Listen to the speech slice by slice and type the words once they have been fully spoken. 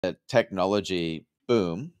a technology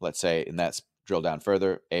boom, let's say, and that's drill down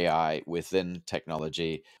further, AI within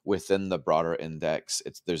technology, within the broader index,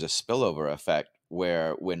 there's a spillover effect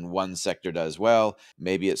where when one sector does well,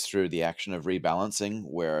 maybe it's through the action of rebalancing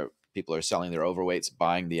where people are selling their overweights,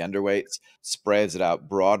 buying the underweights, spreads it out,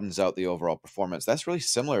 broadens out the overall performance. That's really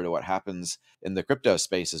similar to what happens in the crypto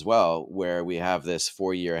space as well, where we have this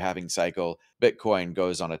 4-year halving cycle. Bitcoin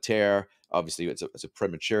goes on a tear. Obviously, it's a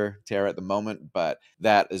premature tear at the moment, but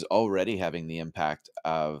that is already having the impact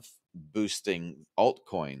of boosting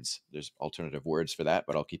altcoins. There's alternative words for that,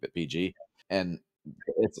 but I'll keep it PG. And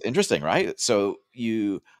it's interesting, right? So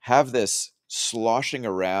you have this sloshing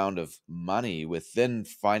around of money within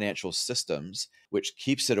financial systems, which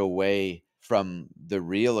keeps it away from the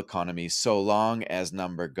real economy so long as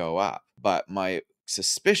number go up. But my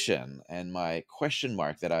suspicion and my question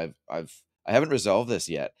mark that I haven't resolved this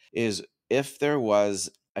yet is if there was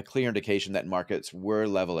a clear indication that markets were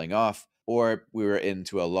leveling off or we were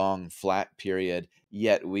into a long flat period,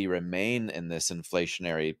 yet we remain in this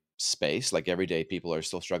inflationary space, like everyday people are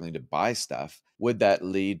still struggling to buy stuff, would that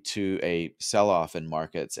lead to a sell off in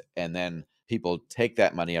markets? And then people take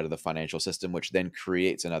that money out of the financial system, which then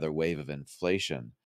creates another wave of inflation.